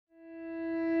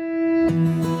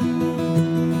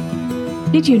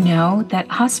Did you know that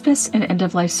hospice and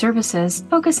end-of-life services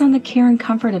focus on the care and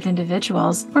comfort of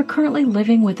individuals who are currently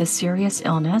living with a serious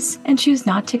illness and choose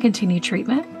not to continue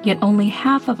treatment? Yet only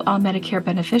half of all Medicare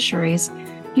beneficiaries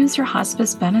use their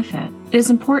hospice benefit. It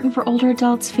is important for older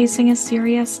adults facing a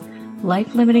serious,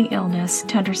 life-limiting illness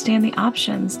to understand the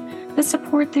options that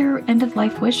support their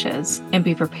end-of-life wishes and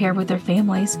be prepared with their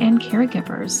families and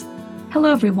caregivers. Hello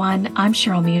everyone, I'm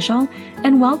Cheryl Miegel,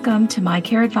 and welcome to My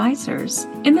Care Advisors.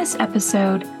 In this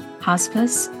episode,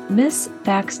 Hospice, Myths,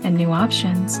 Facts, and New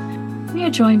Options, we are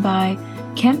joined by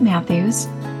Kent Matthews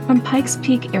from Pikes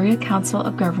Peak Area Council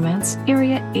of Governments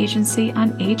Area Agency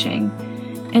on Aging,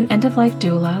 and end-of-life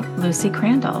doula Lucy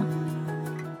Crandall.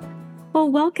 Well,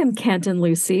 welcome Kent and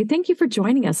Lucy. Thank you for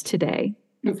joining us today.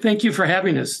 Thank you for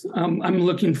having us. I'm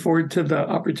looking forward to the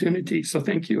opportunity, so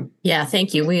thank you. Yeah,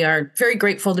 thank you. We are very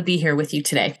grateful to be here with you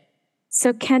today.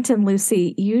 So Kent and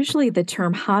Lucy, usually the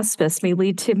term hospice may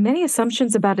lead to many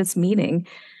assumptions about its meaning.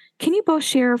 Can you both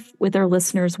share with our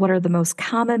listeners what are the most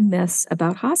common myths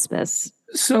about hospice?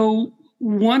 So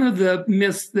one of the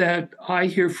myths that I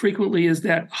hear frequently is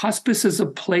that hospice is a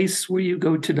place where you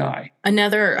go to die.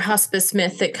 Another hospice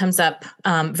myth that comes up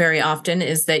very often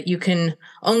is that you can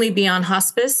only be on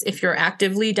hospice if you're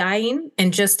actively dying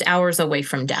and just hours away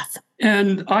from death.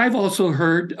 And I've also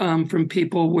heard from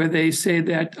people where they say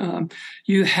that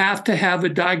you have to have a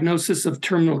diagnosis of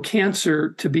terminal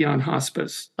cancer to be on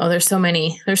hospice. Oh, there's so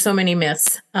many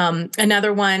myths.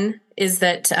 Another one is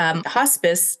that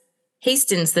hospice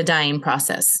hastens the dying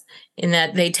process in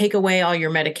that they take away all your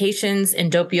medications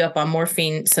and dope you up on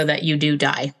morphine so that you do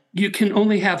die. You can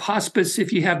only have hospice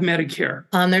if you have Medicare.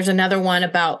 There's another one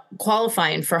about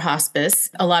qualifying for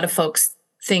hospice. A lot of folks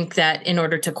think that in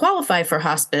order to qualify for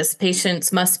hospice,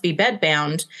 patients must be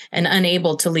bedbound and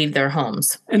unable to leave their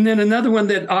homes. And then another one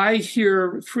that I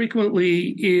hear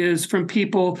frequently is from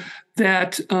people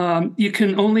that you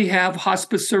can only have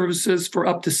hospice services for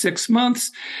up to 6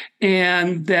 months,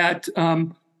 and that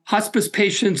hospice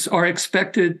patients are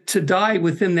expected to die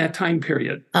within that time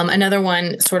period. Another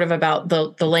one sort of about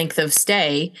the length of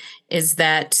stay is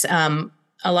that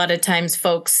a lot of times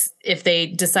folks, if they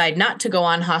decide not to go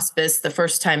on hospice the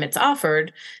first time it's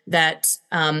offered, that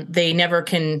they never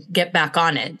can get back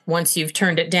on it. Once you've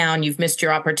turned it down, you've missed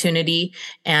your opportunity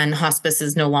and hospice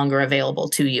is no longer available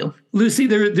to you. Lucy,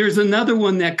 there's another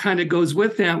one that kind of goes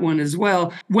with that one as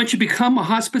well. Once you become a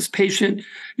hospice patient,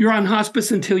 you're on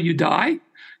hospice until you die,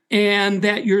 and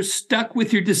that you're stuck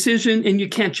with your decision and you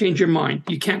can't change your mind.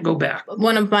 You can't go back.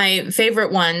 One of my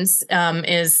favorite ones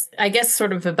is, I guess,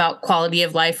 sort of about quality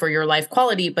of life or your life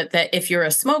quality, but that if you're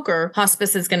a smoker,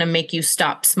 hospice is going to make you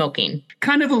stop smoking.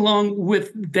 Kind of along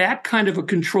with that kind of a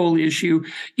control issue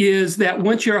is that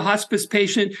once you're a hospice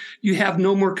patient, you have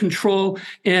no more control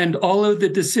and all of the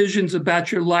decisions about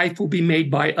your life will be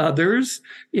made by others.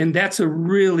 And that's a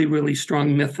really, really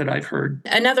strong myth that I've heard.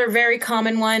 Another very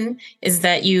common one is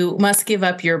that you must give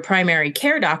up your primary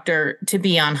care doctor to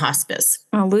be on hospice.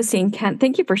 Oh, Lucy and Kent,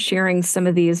 thank you for sharing some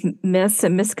of these myths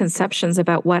and misconceptions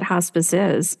about what hospice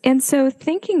is. And so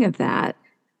thinking of that,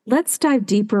 let's dive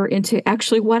deeper into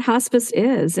actually what hospice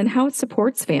is and how it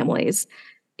supports families.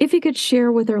 If you could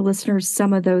share with our listeners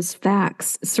some of those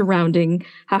facts surrounding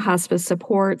how hospice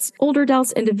supports older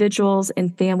adults, individuals,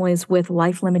 and families with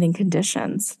life-limiting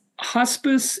conditions.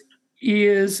 Hospice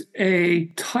is a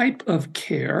type of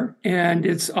care, and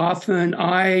it's often,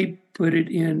 I put it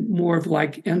in more of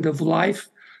like end-of-life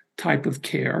type of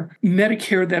care.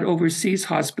 Medicare that oversees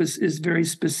hospice is very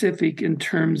specific in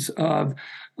terms of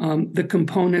the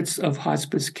components of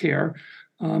hospice care.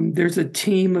 There's a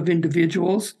team of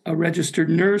individuals, a registered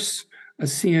nurse, a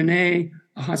CNA,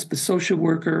 a hospice social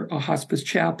worker, a hospice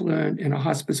chaplain, and a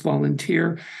hospice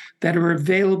volunteer that are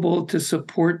available to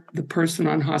support the person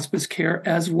on hospice care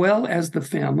as well as the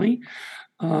family.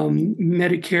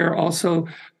 Medicare also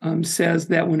says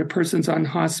that when a person's on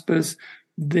hospice,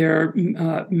 their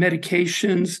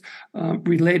medications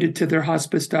related to their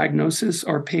hospice diagnosis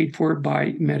are paid for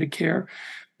by Medicare.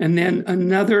 And then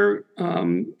another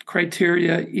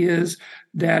criteria is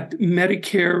that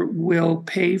Medicare will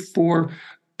pay for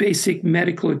basic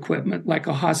medical equipment like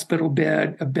a hospital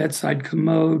bed, a bedside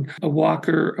commode, a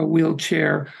walker, a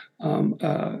wheelchair,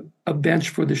 a bench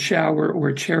for the shower or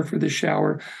a chair for the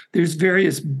shower. There's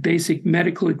various basic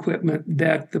medical equipment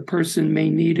that the person may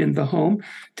need in the home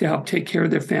to help take care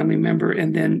of their family member,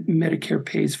 and then Medicare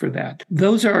pays for that.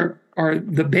 Those are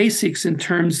the basics in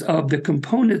terms of the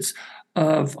components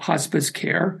of hospice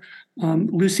care.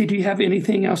 Lucy, do you have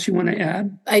anything else you want to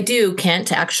add? I do,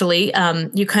 Kent, actually.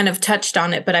 You kind of touched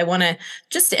on it, but I want to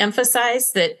just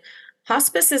emphasize that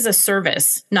Hospice is a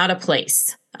service, not a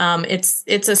place.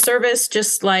 It's a service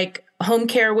just like home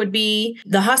care would be.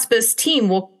 The hospice team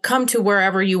will come to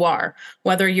wherever you are,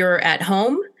 whether you're at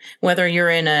home, whether you're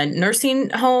in a nursing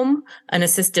home, an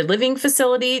assisted living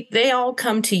facility, they all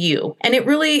come to you. And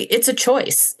it's a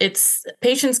choice.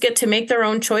 Patients get to make their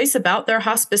own choice about their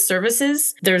hospice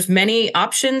services. There's many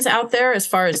options out there as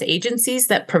far as agencies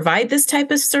that provide this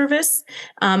type of service.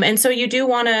 And so you do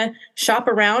want to shop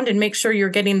around and make sure you're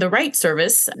getting the right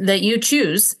service that you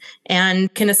choose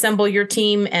and can assemble your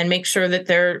team and make sure that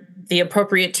they're the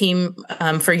appropriate team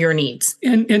for your needs.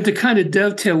 And to kind of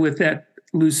dovetail with that,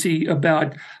 Lucy,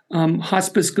 about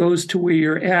hospice goes to where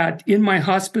you're at. In my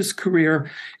hospice career,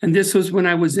 and this was when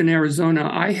I was in Arizona,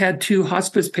 I had 2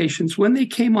 hospice patients. When they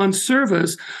came on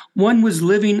service, one was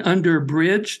living under a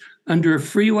bridge, under a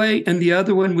freeway, and the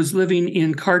other one was living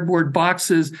in cardboard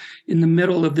boxes in the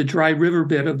middle of the dry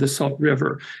riverbed of the Salt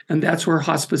River. And that's where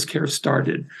hospice care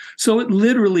started. So it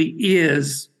literally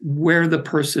is where the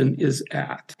person is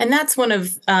at. And that's one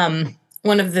of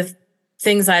the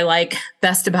things I like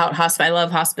best about hospice. I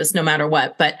love hospice no matter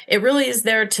what, but it really is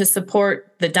there to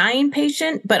support the dying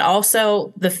patient, but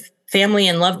also the family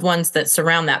and loved ones that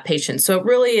surround that patient. So it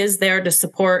really is there to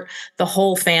support the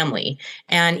whole family.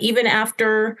 And even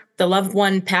after the loved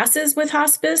one passes with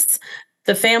hospice,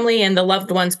 the family and the loved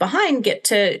ones behind get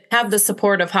to have the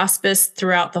support of hospice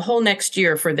throughout the whole next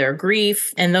year for their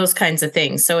grief and those kinds of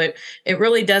things. So it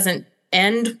really doesn't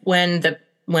end when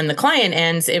the client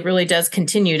ends. It really does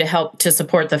continue to help to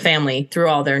support the family through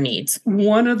all their needs.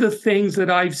 One of the things that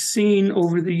I've seen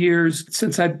over the years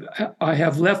since I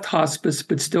have left hospice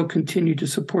but still continue to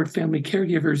support family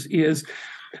caregivers is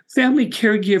family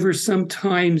caregivers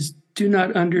sometimes do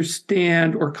not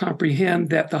understand or comprehend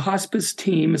that the hospice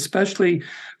team, especially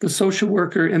the social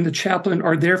worker and the chaplain,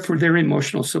 are there for their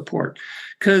emotional support.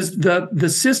 Because the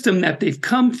system that they've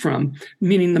come from,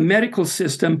 meaning the medical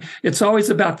system, it's always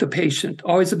about the patient,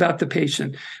 always about the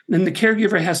patient. And the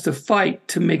caregiver has to fight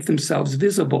to make themselves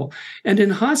visible. And in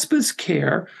hospice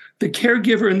care, the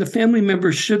caregiver and the family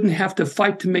members shouldn't have to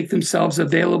fight to make themselves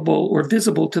available or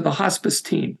visible to the hospice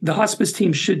team. The hospice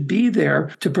team should be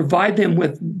there to provide them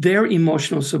with their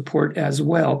emotional support as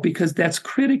well, because that's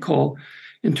critical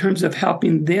in terms of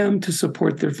helping them to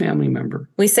support their family member.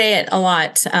 We say it a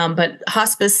lot, but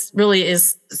hospice really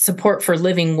is support for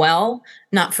living well,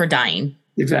 not for dying.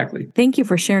 Exactly. Thank you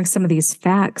for sharing some of these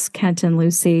facts, Kent and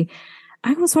Lucy.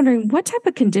 I was wondering, what type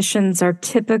of conditions are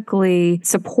typically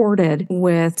supported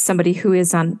with somebody who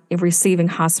is on receiving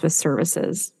hospice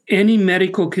services? Any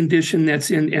medical condition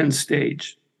that's in end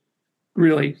stage,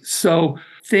 really. So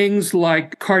things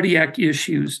like cardiac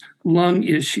issues, lung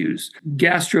issues,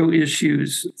 gastro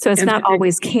issues. So it's not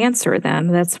always cancer then.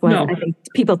 That's what I think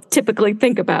people typically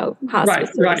think about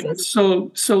hospice services.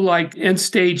 Right. So like end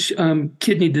stage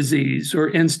kidney disease or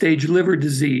end stage liver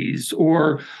disease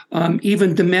or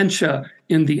even dementia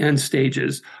in the end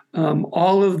stages.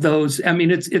 All of those, I mean,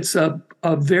 it's a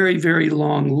very, very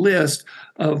long list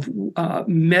of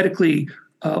medically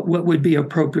what would be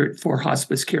appropriate for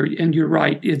hospice care. And you're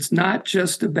right, it's not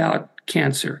just about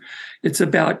cancer. It's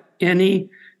about any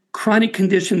chronic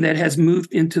condition that has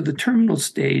moved into the terminal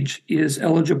stage is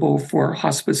eligible for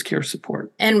hospice care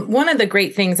support. And one of the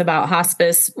great things about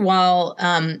hospice, while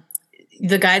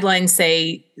the guidelines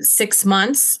say 6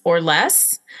 months or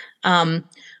less,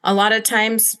 a lot of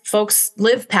times folks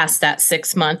live past that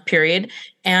 6-month period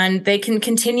and they can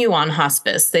continue on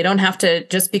hospice. They don't have to,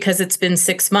 just because it's been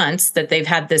 6 months that they've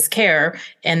had this care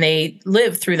and they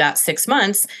live through that 6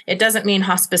 months, it doesn't mean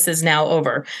hospice is now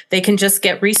over. They can just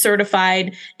get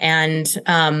recertified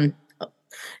and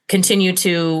continue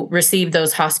to receive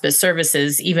those hospice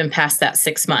services even past that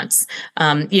 6 months.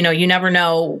 You never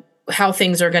know how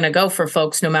things are going to go for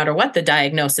folks, no matter what the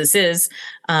diagnosis is.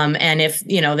 And if,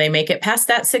 they make it past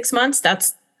that 6 months,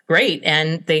 that's great.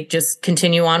 And they just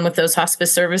continue on with those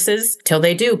hospice services till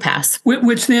they do pass.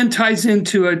 Which then ties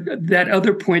into that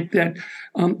other point that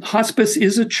hospice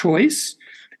is a choice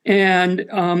and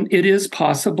it is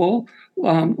possible,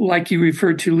 like you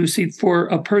referred to, Lucy, for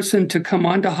a person to come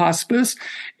onto hospice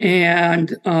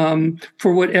and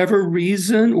for whatever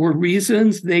reason or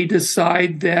reasons, they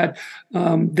decide that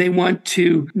they want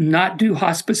to not do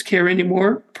hospice care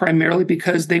anymore, primarily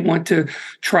because they want to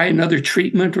try another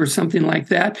treatment or something like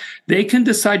that. They can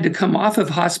decide to come off of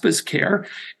hospice care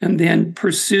and then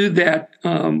pursue that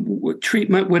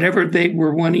treatment, whatever they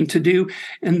were wanting to do,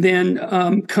 and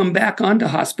then come back onto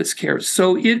hospice care.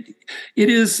 So it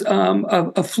is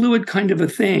a fluid kind of a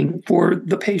thing for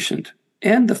the patient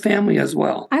and the family as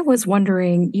well. I was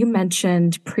wondering, you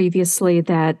mentioned previously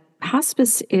that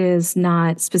hospice is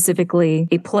not specifically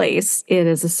a place, it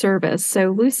is a service.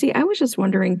 So, Lucy, I was just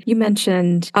wondering, you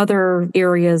mentioned other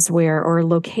areas or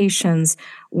locations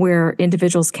where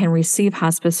individuals can receive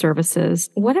hospice services.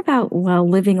 What about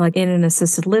living like in an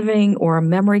assisted living or a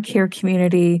memory care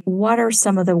community? What are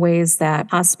some of the ways that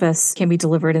hospice can be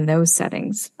delivered in those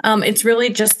settings? It's really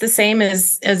just the same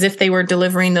as if they were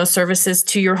delivering those services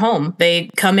to your home. They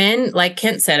come in, like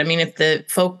Kent said. I mean, if the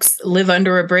folks live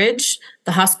under a bridge,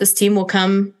 the hospice team will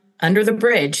come under the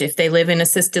bridge. If they live in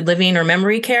assisted living or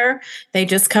memory care, they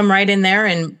just come right in there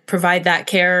and provide that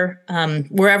care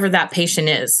wherever that patient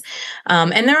is.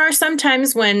 And there are some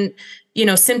times when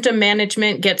symptom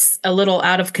management gets a little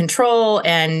out of control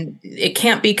and it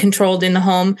can't be controlled in the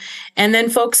home. And then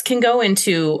folks can go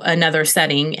into another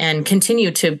setting and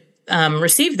continue to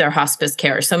receive their hospice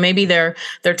care. So maybe they're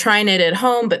trying it at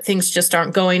home, but things just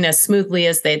aren't going as smoothly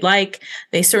as they'd like.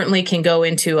 They certainly can go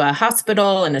into a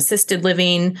hospital, an assisted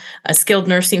living, a skilled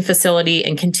nursing facility,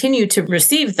 and continue to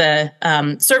receive the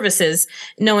services,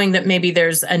 knowing that maybe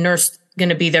there's a nurse going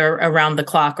to be there around the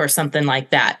clock or something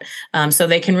like that. So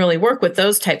they can really work with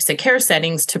those types of care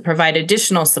settings to provide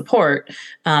additional support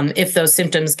if those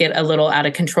symptoms get a little out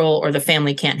of control or the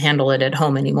family can't handle it at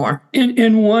home anymore.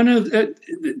 And one of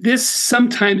this,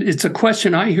 sometimes it's a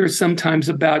question I hear sometimes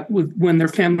about when their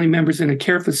family members in a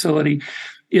care facility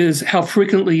is how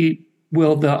frequently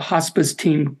will the hospice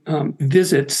team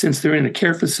visit since they're in a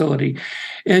care facility.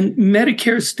 And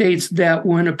Medicare states that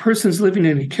when a person's living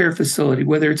in a care facility,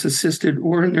 whether it's assisted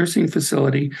or a nursing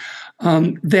facility,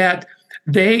 that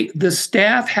the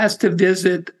staff has to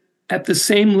visit at the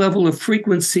same level of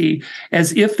frequency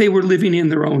as if they were living in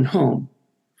their own home.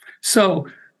 So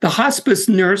the hospice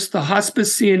nurse, the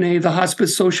hospice CNA, the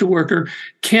hospice social worker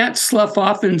can't slough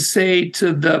off and say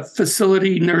to the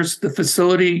facility nurse, the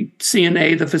facility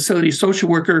CNA, the facility social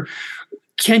worker,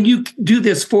 can you do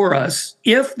this for us?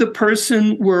 If the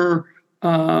person were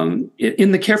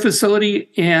in the care facility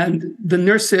and the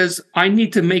nurse says, I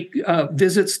need to make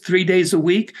visits 3 days a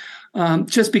week,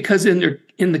 just because in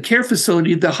the care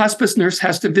facility, the hospice nurse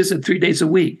has to visit 3 days a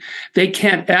week. They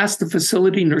can't ask the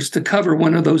facility nurse to cover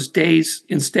one of those days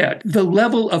instead. The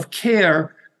level of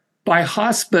care by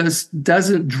hospice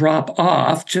doesn't drop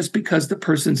off just because the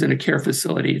person's in a care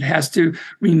facility. It has to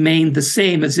remain the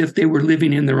same as if they were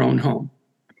living in their own home.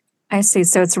 I see.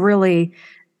 So it's really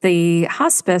the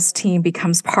hospice team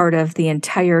becomes part of the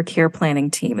entire care planning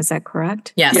team. Is that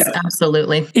correct? Yes, yeah.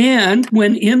 Absolutely. And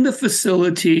when in the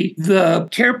facility, the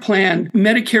care plan,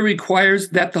 Medicare requires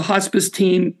that the hospice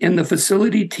team and the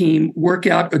facility team work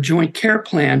out a joint care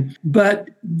plan, but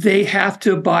they have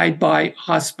to abide by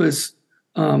hospice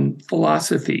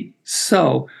philosophy.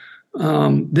 So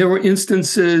there were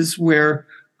instances where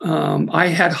I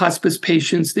had hospice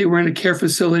patients, they were in a care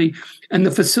facility, and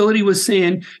the facility was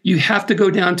saying, you have to go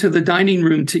down to the dining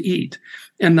room to eat.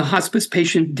 And the hospice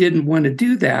patient didn't want to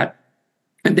do that,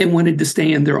 and they wanted to stay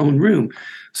in their own room.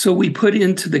 So we put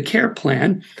into the care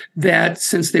plan that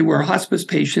since they were a hospice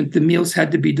patient, the meals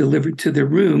had to be delivered to their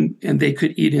room and they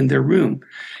could eat in their room,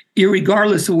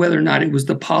 irregardless of whether or not it was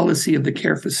the policy of the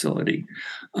care facility.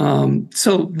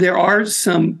 So there are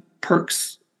some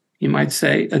perks, you might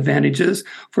say, advantages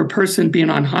for a person being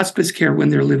on hospice care when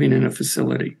they're living in a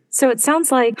facility. So it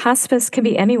sounds like hospice can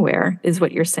be anywhere, is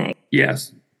what you're saying.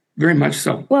 Yes, very much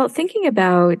so. Well, thinking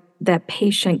about that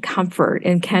patient comfort,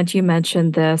 and Kent, you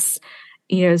mentioned this,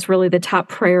 is really the top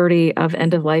priority of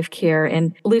end-of-life care.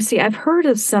 And Lucy, I've heard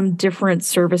of some different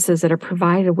services that are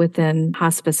provided within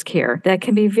hospice care that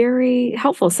can be very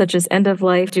helpful, such as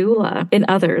end-of-life doula and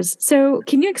others. So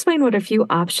can you explain what a few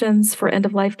options for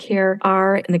end-of-life care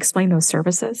are and explain those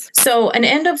services? So an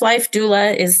end-of-life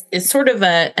doula is sort of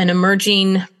an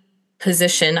emerging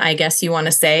position, I guess you want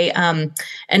to say.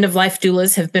 End-of-life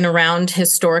doulas have been around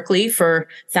historically for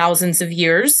thousands of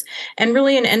years. And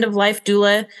really an end-of-life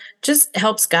doula just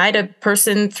helps guide a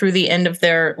person through the end of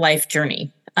their life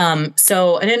journey.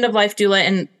 So an end-of-life doula,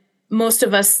 and most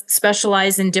of us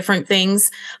specialize in different things,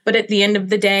 but at the end of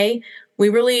the day, we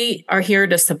really are here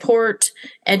to support,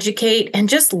 educate, and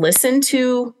just listen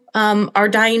to our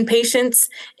dying patients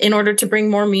in order to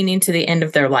bring more meaning to the end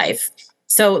of their life.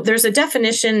 So there's a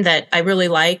definition that I really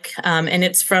like, and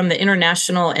it's from the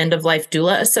International End-of-Life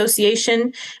Doula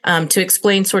Association to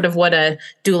explain sort of what a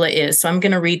doula is. So I'm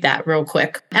going to read that real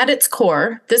quick. At its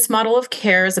core, this model of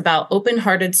care is about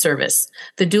open-hearted service.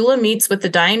 The doula meets with the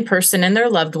dying person and their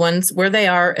loved ones where they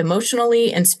are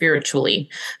emotionally and spiritually.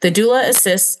 The doula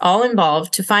assists all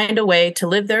involved to find a way to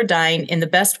live their dying in the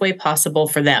best way possible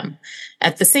for them.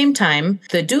 At the same time,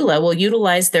 the doula will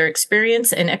utilize their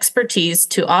experience and expertise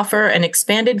to offer an experience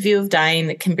expanded view of dying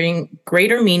that can bring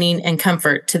greater meaning and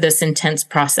comfort to this intense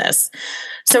process.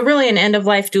 So really, an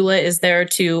end-of-life doula is there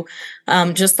to,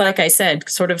 just like I said,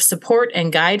 sort of support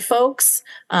and guide folks.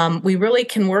 We really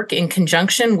can work in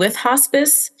conjunction with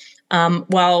hospice.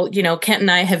 While, Kent and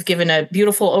I have given a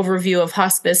beautiful overview of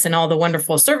hospice and all the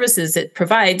wonderful services it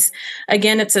provides,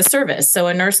 again, it's a service. So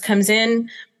a nurse comes in,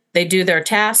 they do their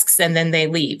tasks, and then they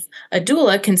leave. A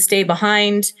doula can stay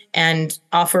behind and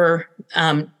offer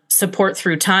support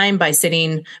through time by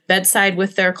sitting bedside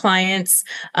with their clients.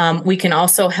 We can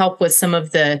also help with some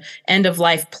of the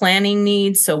end-of-life planning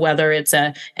needs. So whether it's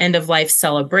a end-of-life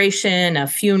celebration, a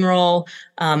funeral,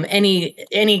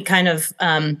 any kind of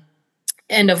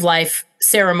end-of-life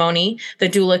ceremony, the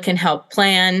doula can help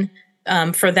plan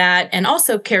for that, and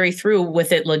also carry through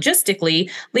with it logistically,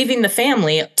 leaving the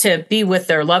family to be with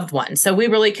their loved one. So we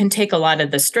really can take a lot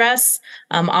of the stress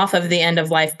off of the end of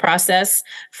life process,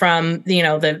 from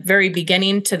the very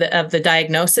beginning of the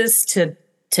diagnosis to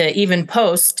even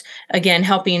post, again,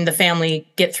 helping the family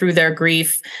get through their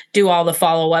grief, do all the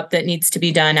follow-up that needs to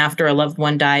be done after a loved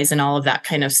one dies, and all of that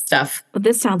kind of stuff. Well,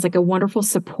 this sounds like a wonderful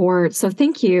support. So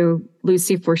thank you,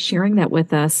 Lucy, for sharing that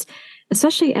with us.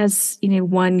 Especially as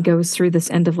one goes through this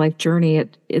end of life journey,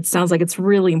 it sounds like it's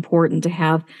really important to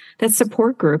have that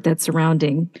support group that's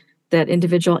surrounding that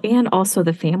individual and also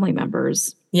the family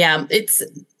members. Yeah,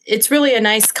 it's really a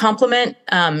nice compliment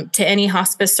to any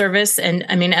hospice service. And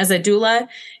I mean, as a doula,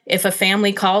 if a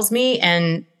family calls me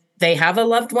and they have a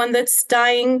loved one that's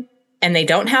dying and they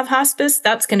don't have hospice,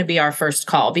 that's going to be our first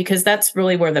call, because that's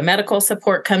really where the medical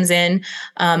support comes in.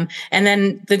 And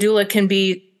then the doula can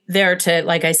be there to,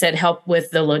 like I said, help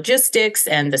with the logistics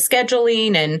and the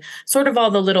scheduling and sort of all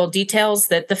the little details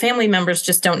that the family members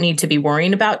just don't need to be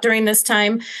worrying about during this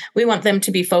time. We want them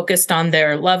to be focused on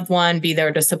their loved one, be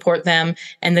there to support them.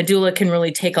 And the doula can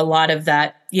really take a lot of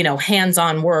that,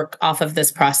 hands-on work off of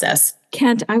this process.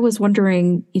 Kent, I was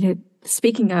wondering,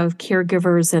 speaking of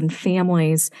caregivers and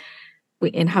families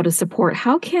and how to support,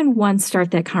 how can one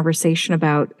start that conversation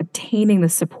about obtaining the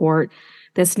support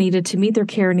that's needed to meet their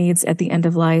care needs at the end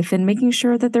of life and making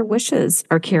sure that their wishes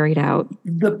are carried out?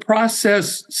 The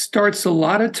process starts a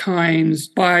lot of times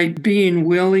by being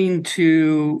willing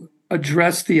to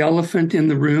address the elephant in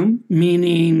the room,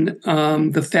 meaning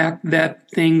the fact that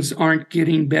things aren't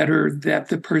getting better, that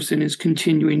the person is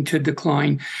continuing to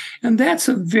decline. And that's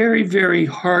a very, very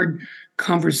hard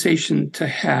conversation to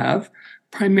have,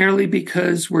 primarily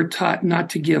because we're taught not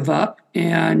to give up.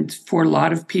 And for a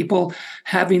lot of people,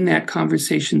 having that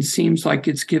conversation seems like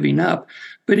it's giving up.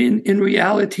 But in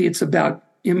reality, it's about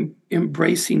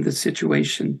embracing the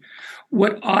situation.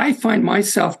 What I find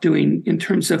myself doing in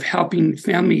terms of helping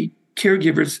family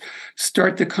caregivers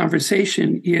start the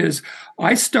conversation is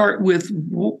I start with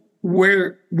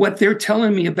what they're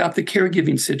telling me about the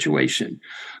caregiving situation.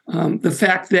 The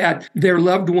fact that their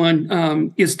loved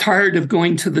one is tired of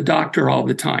going to the doctor all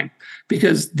the time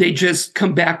because they just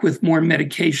come back with more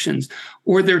medications,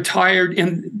 or they're tired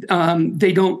and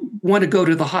they don't want to go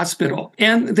to the hospital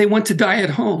and they want to die at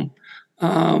home.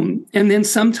 And then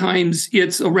sometimes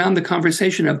it's around the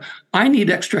conversation of, I need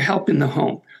extra help in the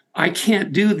home. I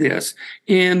can't do this.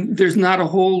 And there's not a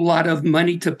whole lot of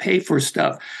money to pay for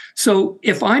stuff. So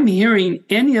if I'm hearing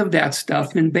any of that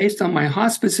stuff, and based on my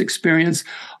hospice experience,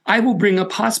 I will bring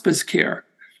up hospice care.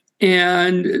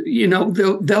 And,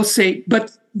 they'll say,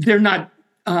 but they're not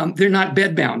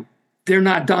bedbound. They're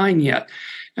not dying yet.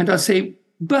 And I'll say,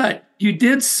 but you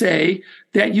did say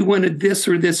that you wanted this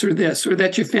or this or this, or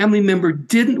that your family member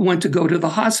didn't want to go to the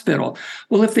hospital.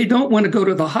 Well, if they don't want to go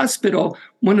to the hospital,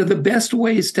 one of the best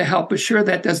ways to help assure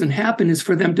that doesn't happen is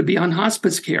for them to be on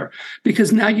hospice care,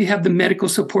 because now you have the medical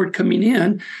support coming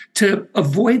in to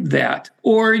avoid that.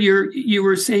 Or you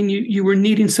were saying you were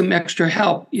needing some extra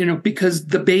help, because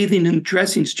the bathing and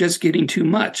dressing is just getting too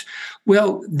much.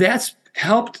 Well, that's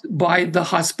helped by the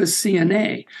hospice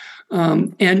CNA.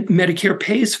 And Medicare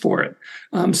pays for it.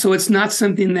 So it's not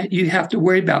something that you have to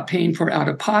worry about paying for out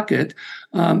of pocket.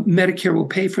 Medicare will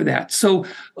pay for that. So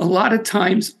a lot of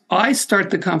times I start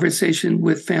the conversation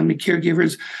with family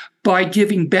caregivers by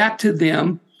giving back to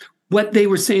them what they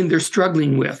were saying they're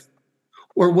struggling with,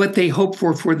 or what they hope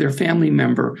for their family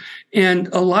member. And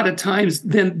a lot of times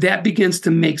then that begins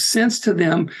to make sense to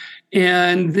them.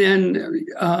 And then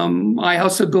I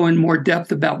also go in more depth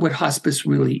about what hospice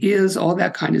really is, all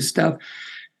that kind of stuff.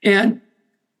 And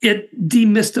it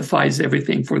demystifies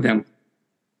everything for them.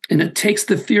 And it takes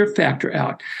the fear factor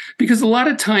out. Because a lot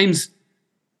of times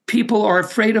people are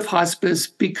afraid of hospice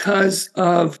because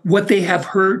of what they have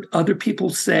heard other people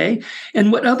say.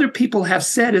 And what other people have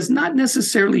said is not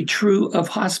necessarily true of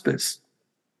hospice.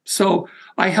 So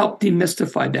I help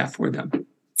demystify that for them.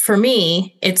 For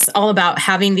me, it's all about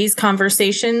having these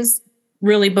conversations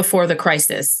really before the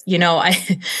crisis.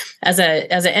 I, as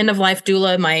an end of life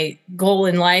doula, my goal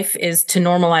in life is to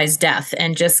normalize death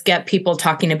and just get people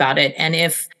talking about it. And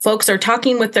if folks are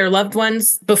talking with their loved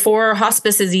ones before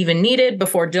hospice is even needed,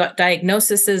 before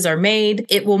diagnoses are made,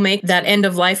 it will make that end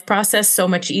of life process so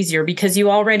much easier because you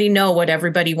already know what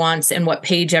everybody wants and what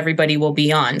page everybody will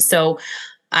be on. So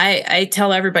I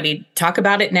tell everybody, talk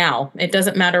about it now. It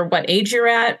doesn't matter what age you're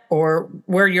at or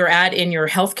where you're at in your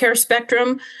healthcare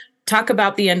spectrum. Talk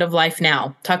about the end of life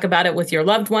now. Talk about it with your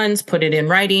loved ones, put it in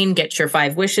writing, get your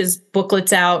 5 wishes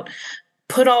booklets out,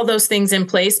 put all those things in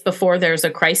place before there's a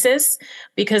crisis,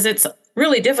 because it's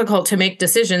really difficult to make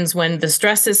decisions when the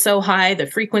stress is so high, the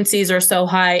frequencies are so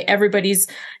high, everybody's,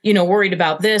 worried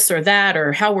about this or that,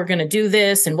 or how we're going to do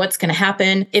this and what's going to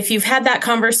happen. If you've had that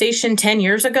conversation 10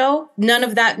 years ago, none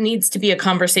of that needs to be a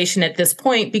conversation at this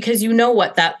point because you know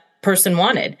what that person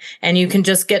wanted and you can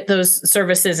just get those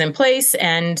services in place.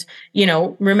 And,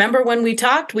 remember when we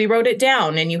talked, we wrote it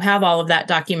down and you have all of that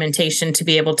documentation to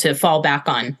be able to fall back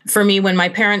on. For me, when my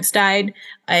parents died,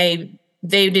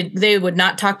 they would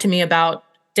not talk to me about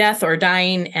death or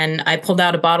dying. And I pulled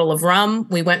out a bottle of rum.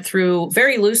 We went through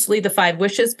very loosely the 5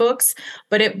 wishes books,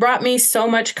 but it brought me so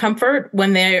much comfort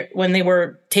when they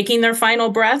were taking their final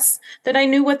breaths that I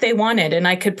knew what they wanted and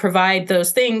I could provide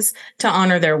those things to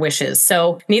honor their wishes.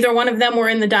 So neither one of them were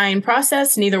in the dying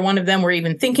process. Neither one of them were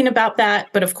even thinking about that.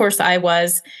 But of course I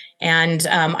was. And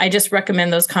I just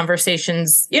recommend those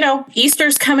conversations.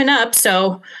 Easter's coming up.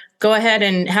 So go ahead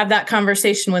and have that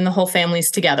conversation when the whole family's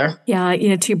together. Yeah,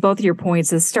 to both of your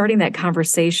points is starting that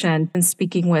conversation and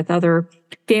speaking with other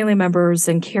family members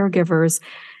and caregivers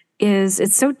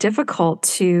it's so difficult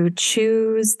to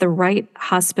choose the right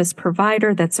hospice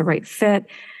provider that's the right fit.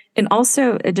 And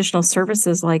also additional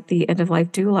services like the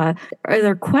end-of-life doula. Are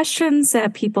there questions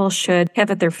that people should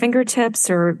have at their fingertips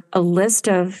or a list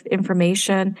of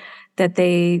information that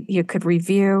you could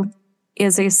review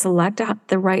as they select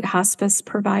the right hospice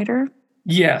provider?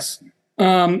 Yes.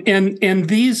 And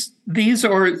these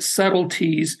are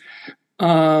subtleties.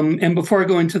 And before I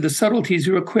go into the subtleties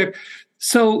real quick,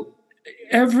 so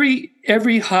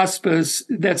every hospice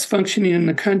that's functioning in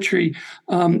the country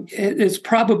is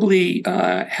probably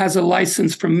has a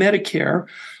license from Medicare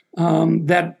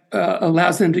that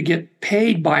allows them to get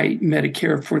paid by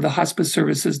Medicare for the hospice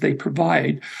services they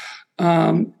provide.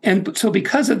 And so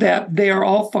because of that, they are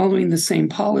all following the same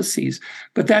policies,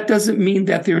 but that doesn't mean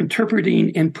that they're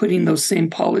interpreting and putting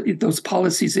those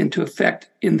policies into effect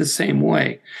in the same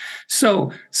way.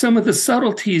 So some of the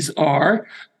subtleties are,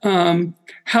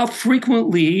 how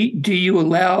frequently do you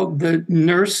allow the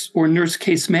nurse or nurse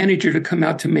case manager to come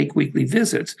out to make weekly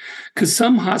visits? Because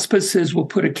some hospices will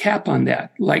put a cap on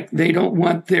that. Like they don't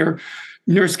want their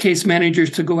nurse case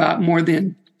managers to go out more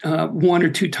than 1 or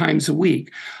 2 times a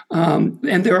week. And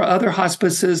there are other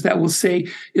hospices that will say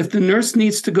if the nurse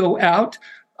needs to go out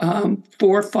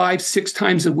 4, 5, 6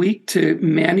 times a week to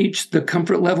manage the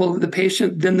comfort level of the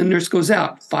patient, then the nurse goes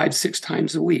out 5, 6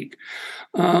 times a week.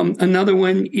 Another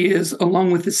one is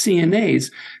along with the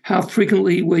CNAs. How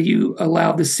frequently will you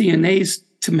allow the CNAs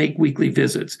to make weekly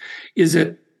visits? Is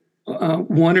it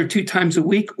 1 or 2 times a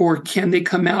week, or can they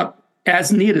come out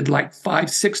as needed, like 5,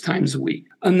 6 times a week?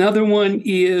 Another one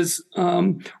is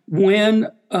when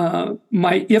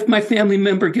if my family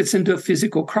member gets into a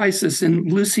physical crisis, and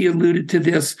Lucy alluded to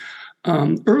this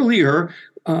earlier,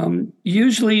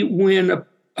 usually when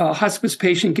a hospice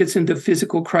patient gets into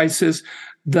physical crisis,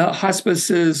 the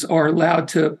hospices are allowed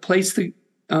to place the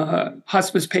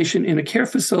hospice patient in a care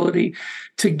facility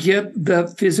to get the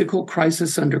physical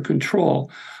crisis under control.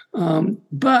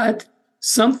 But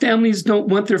some families don't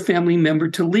want their family member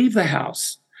to leave the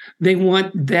house. They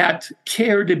want that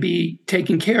care to be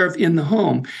taken care of in the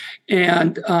home.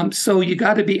 And so you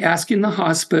got to be asking the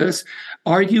hospice,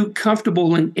 are you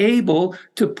comfortable and able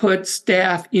to put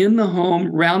staff in the home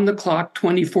round the clock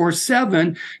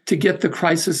 24/7 to get the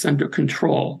crisis under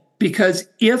control? Because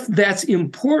if that's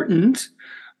important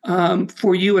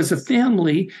for you as a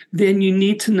family, then you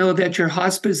need to know that your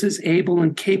hospice is able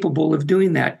and capable of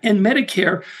doing that. And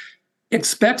Medicare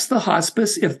expects the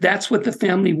hospice, if that's what the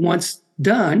family wants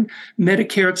done,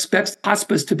 Medicare expects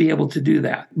hospice to be able to do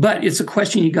that. But it's a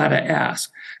question you got to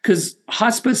ask, because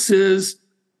hospices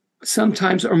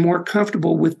sometimes are more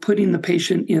comfortable with putting the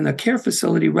patient in a care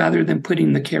facility rather than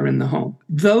putting the care in the home.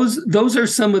 Those are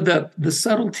some of the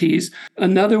subtleties.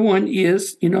 Another one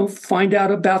is, find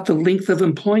out about the length of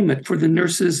employment for the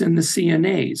nurses and the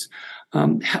CNAs.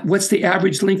 What's the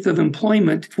average length of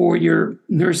employment for your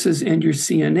nurses and your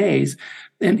CNAs?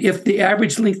 And if the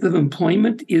average length of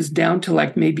employment is down to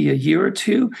like maybe a year or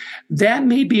two, that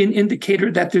may be an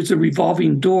indicator that there's a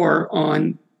revolving door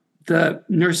on the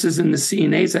nurses and the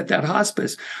CNAs at that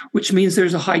hospice, which means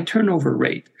there's a high turnover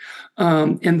rate.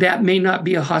 And that may not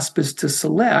be a hospice to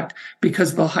select because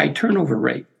of the high turnover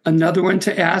rate. Another one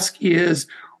to ask is,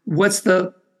 what's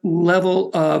the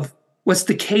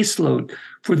caseload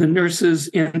for the nurses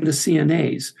and the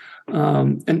CNAs?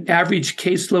 An average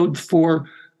caseload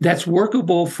that's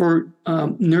workable for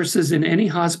nurses in any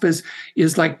hospice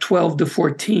is like 12 to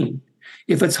 14.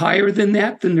 If it's higher than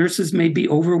that, the nurses may be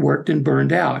overworked and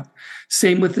burned out.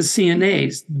 Same with the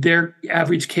CNAs. Their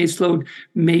average caseload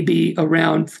may be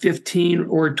around 15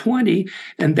 or 20,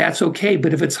 and that's okay.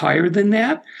 But if it's higher than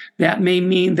that, that may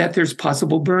mean that there's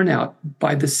possible burnout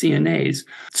by the CNAs.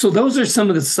 So those are some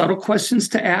of the subtle questions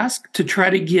to ask to try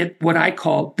to get what I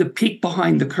call the peek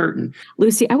behind the curtain.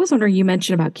 Lucy, I was wondering, you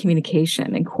mentioned about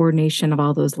communication and coordination of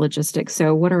all those logistics.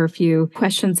 So what are a few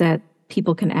questions that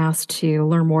people can ask to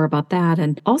learn more about that?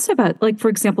 And also about, like, for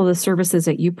example, the services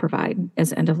that you provide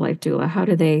as end-of-life doula. How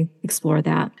do they explore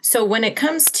that? So when it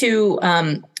comes to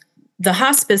the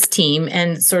hospice team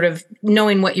and sort of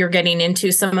knowing what you're getting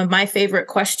into, some of my favorite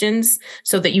questions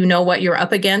so that you know what you're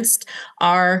up against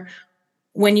are,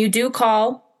 when you do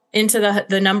call into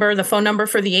the phone number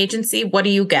for the agency, what do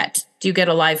you get? Do you get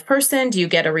a live person? Do you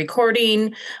get a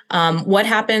recording? What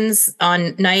happens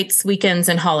on nights, weekends,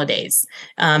 and holidays?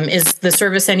 Is the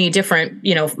service any different,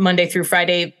 Monday through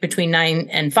Friday between 9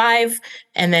 and 5,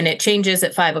 and then it changes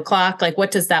at 5 o'clock? Like,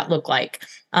 what does that look like?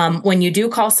 When you do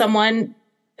call someone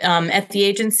at the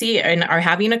agency and are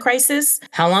having a crisis,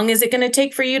 how long is it going to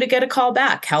take for you to get a call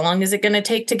back? How long is it going to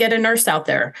take to get a nurse out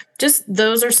there? Just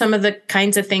those are some of the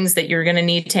kinds of things that you're going to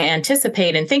need to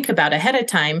anticipate and think about ahead of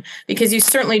time, because you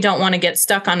certainly don't want to get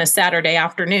stuck on a Saturday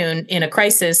afternoon in a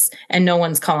crisis and no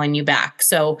one's calling you back.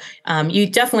 So you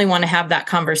definitely want to have that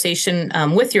conversation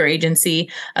with your agency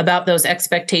about those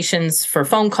expectations for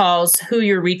phone calls, who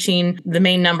you're reaching. The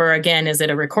main number, again, is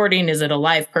it a recording? Is it a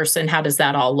live person? How does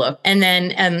that all look? And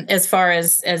then as far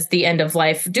as the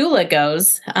end-of-life doula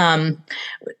goes,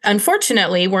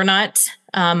 unfortunately, we're not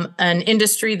an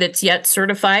industry that's yet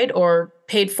certified or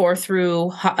paid for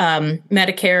through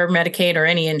Medicare, Medicaid, or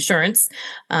any insurance.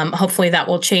 Hopefully that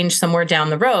will change somewhere down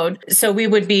the road. So we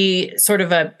would be sort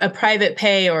of a private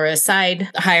pay or a side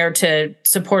hire to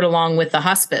support along with the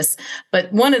hospice.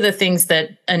 But one of the things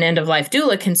that an end-of-life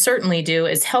doula can certainly do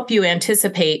is help you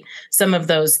anticipate some of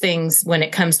those things when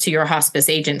it comes to your hospice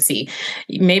agency.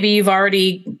 Maybe you've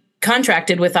already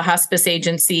contracted with a hospice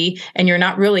agency and you're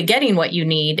not really getting what you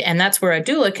need. And that's where a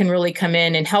doula can really come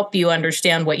in and help you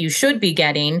understand what you should be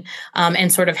getting,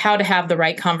 and sort of how to have the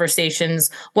right conversations,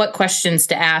 what questions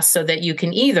to ask, so that you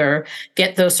can either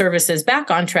get those services back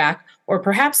on track or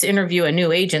perhaps interview a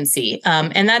new agency.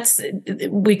 And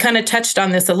we kind of touched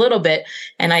on this a little bit.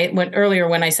 And I went earlier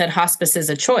when I said hospice is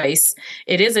a choice.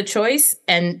 It is a choice,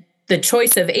 and the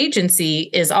choice of agency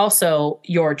is also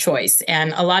your choice.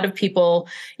 And a lot of people,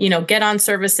 get on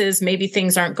services, maybe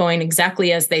things aren't going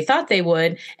exactly as they thought they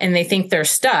would, and they think they're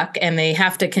stuck and they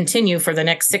have to continue for the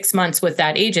next 6 months with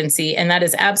that agency. And that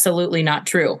is absolutely not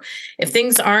true. If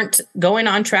things aren't going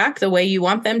on track the way you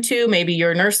want them to, maybe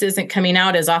your nurse isn't coming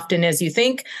out as often as you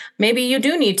think, maybe you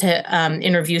do need to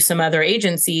interview some other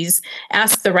agencies,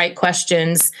 ask the right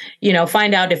questions,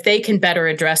 find out if they can better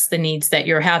address the needs that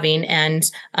you're having. And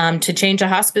to change a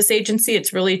hospice agency,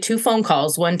 it's really 2 phone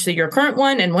calls, one to your current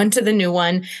one and one to the new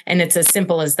one. And it's as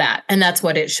simple as that. And that's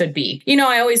what it should be.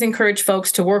 I always encourage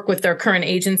folks to work with their current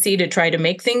agency to try to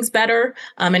make things better.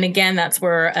 And again, that's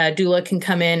where a doula can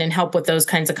come in and help with those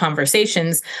kinds of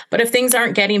conversations. But if things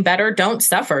aren't getting better, don't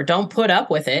suffer. Don't put up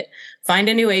with it. Find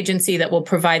a new agency that will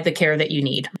provide the care that you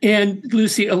need. And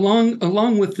Lucy,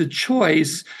 along with the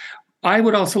choice, I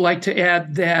would also like to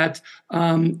add that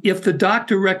if the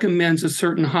doctor recommends a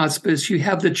certain hospice, you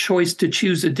have the choice to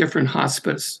choose a different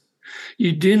hospice.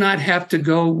 You do not have to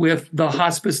go with the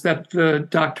hospice that the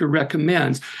doctor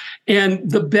recommends. And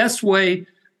the best way,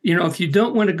 if you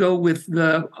don't want to go with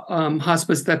the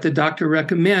hospice that the doctor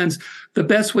recommends, the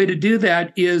best way to do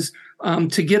that is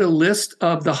to get a list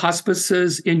of the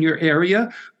hospices in your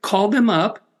area, call them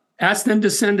up, ask them to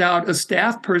send out a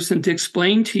staff person to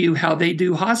explain to you how they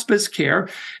do hospice care.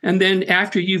 And then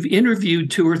after you've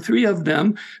interviewed 2 or 3 of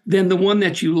them, then the one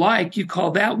that you like, you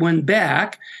call that one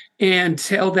back and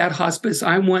tell that hospice,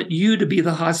 I want you to be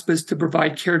the hospice to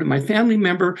provide care to my family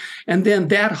member. And then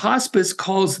that hospice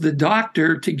calls the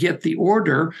doctor to get the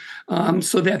order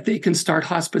so that they can start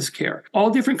hospice care.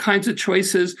 All different kinds of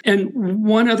choices. And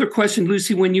one other question,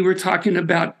 Lucy, when you were talking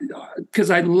about, because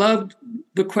I loved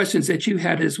the questions that you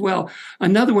had as well.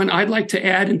 Another one I'd like to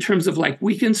add in terms of like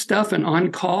weekend stuff and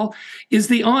on-call, is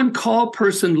the on-call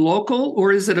person local,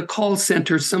 or is it a call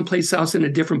center someplace else in a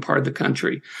different part of the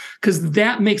country? Because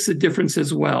that makes a difference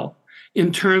as well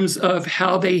in terms of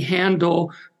how they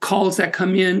handle calls that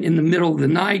come in the middle of the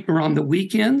night or on the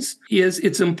weekends.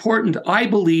 It's important, I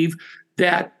believe,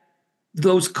 that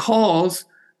those calls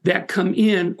that come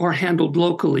in are handled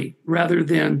locally rather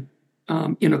than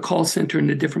in a call center in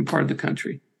a different part of the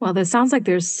country. Well, this sounds like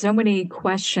there's so many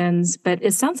questions, but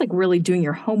it sounds like really doing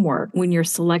your homework when you're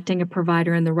selecting a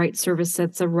provider and the right service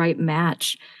that's a right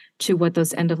match to what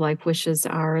those end-of-life wishes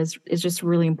are is just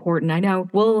really important. I know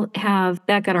we'll have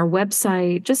back on our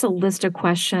website just a list of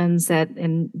questions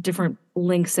and different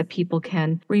links that people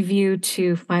can review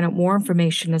to find out more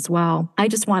information as well. I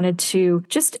just wanted to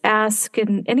just ask,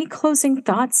 and any closing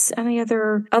thoughts, any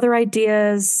other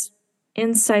ideas,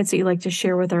 insights that you'd like to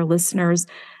share with our listeners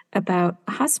about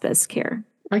hospice care?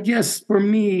 I guess for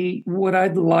me, what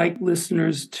I'd like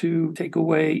listeners to take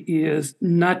away is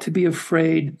not to be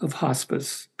afraid of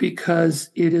hospice, because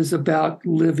it is about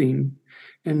living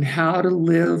and how to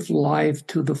live life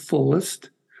to the fullest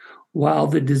while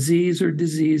the disease or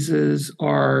diseases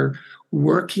are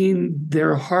working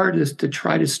their hardest to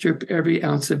try to strip every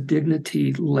ounce of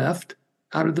dignity left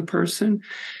out of the person.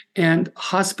 And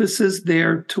hospice is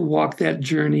there to walk that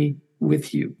journey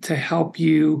with you, to help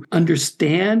you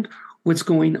understand what's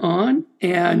going on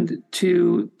and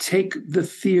to take the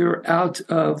fear out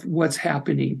of what's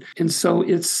happening. And so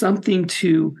it's something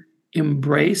to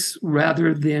embrace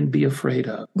rather than be afraid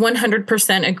of.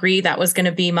 100% agree. That was going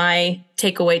to be my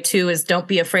takeaway too, is don't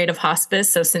be afraid of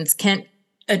hospice. So since Kent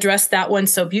addressed that one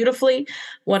so beautifully,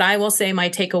 what I will say my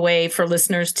takeaway for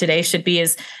listeners today should be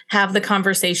is have the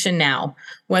conversation now,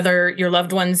 whether your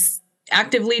loved one's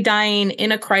actively dying,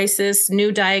 in a crisis,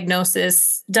 new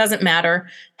diagnosis, doesn't matter.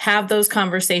 Have those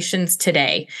conversations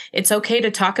today. It's okay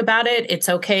to talk about it. It's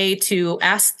okay to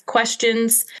ask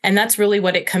questions. And that's really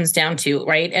what it comes down to,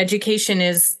 right? Education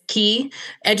is key.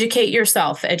 Educate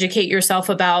yourself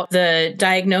about the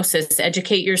diagnosis,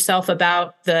 educate yourself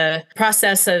about the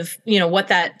process of, what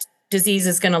that disease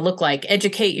is going to look like.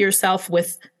 Educate yourself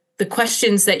with the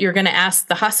questions that you're going to ask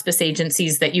the hospice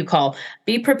agencies that you call.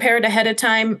 Be prepared ahead of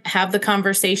time, have the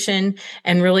conversation,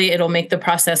 and really it'll make the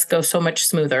process go so much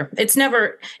smoother. It's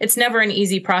never an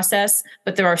easy process,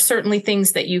 but there are certainly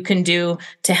things that you can do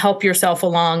to help yourself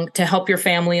along, to help your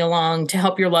family along, to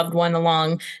help your loved one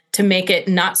along, to make it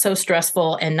not so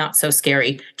stressful and not so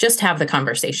scary. Just have the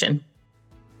conversation.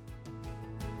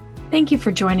 Thank you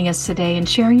for joining us today and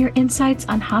sharing your insights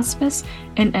on hospice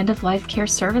and end-of-life care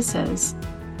services.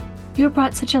 You have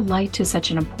brought such a light to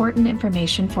such an important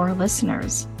information for our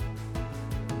listeners.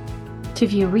 To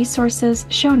view resources,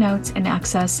 show notes, and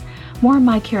access more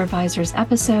MyCare Advisors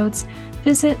episodes,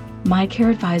 visit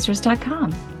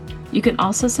mycareadvisors.com. You can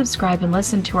also subscribe and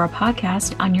listen to our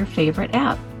podcast on your favorite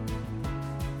app.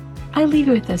 I leave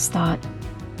you with this thought: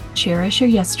 cherish your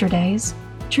yesterdays,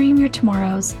 dream your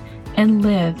tomorrows, and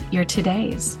live your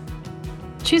todays.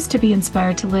 Choose to be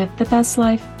inspired to live the best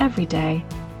life every day.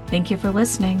 Thank you for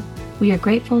listening. We are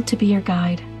grateful to be your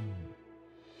guide.